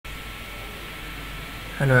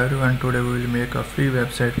Hello everyone, today we will make a free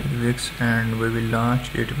website with Wix and we will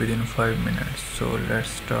launch it within 5 minutes. So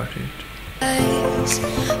let's start it.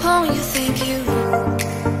 Oh, you think you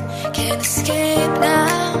can escape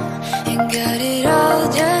now and got it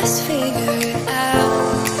all just figured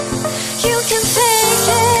out. You can take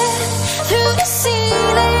it through the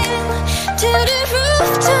ceiling to the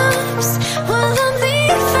rooftops while I'm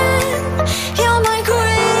leaving. You're my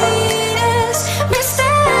greatest mistake.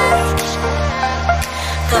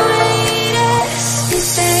 Greatest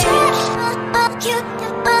mistake.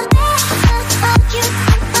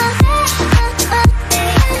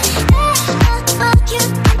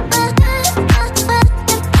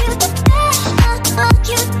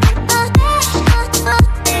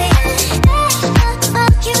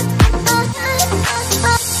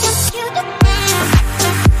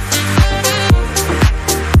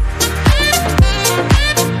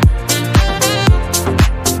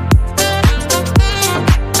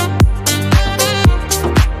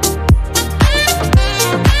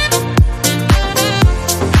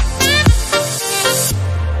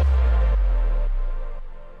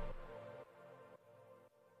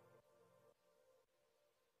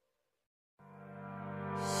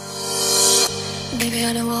 Baby,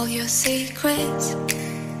 I know all your secrets,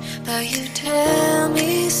 but you tell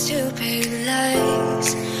me stupid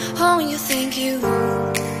lies. Oh, you think you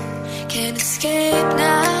can escape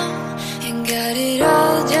now and got it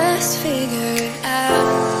all just figured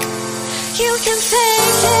out. You can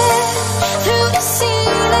take it through the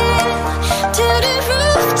ceiling to the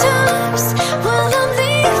rooftops while I'm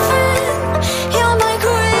leaving. You're my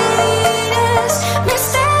greatest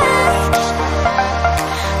mistake.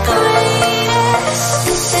 Greatest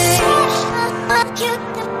mistake.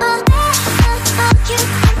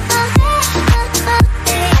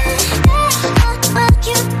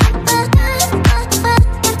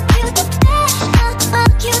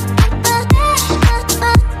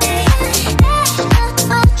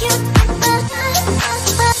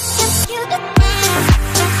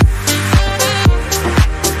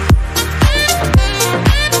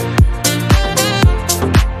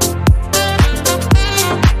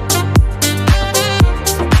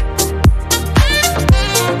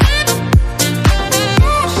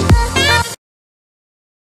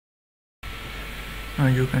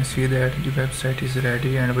 You can see that the website is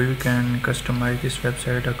ready and we can customize this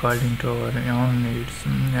website according to our own needs.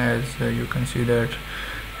 As you can see that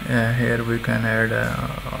here we can add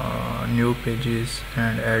new pages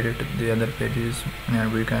and edit the other pages,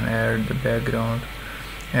 and we can add the background,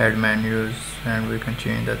 add menus, and we can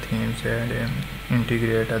change the themes and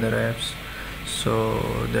integrate other apps. So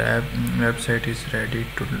the website is ready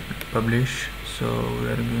to publish, so we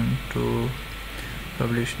are going to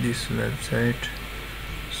publish this website.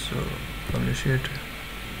 So publish it.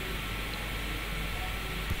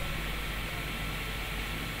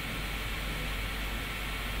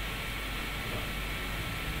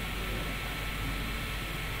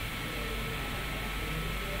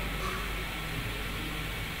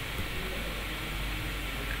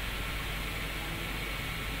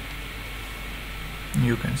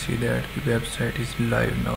 You can see that the website is live now.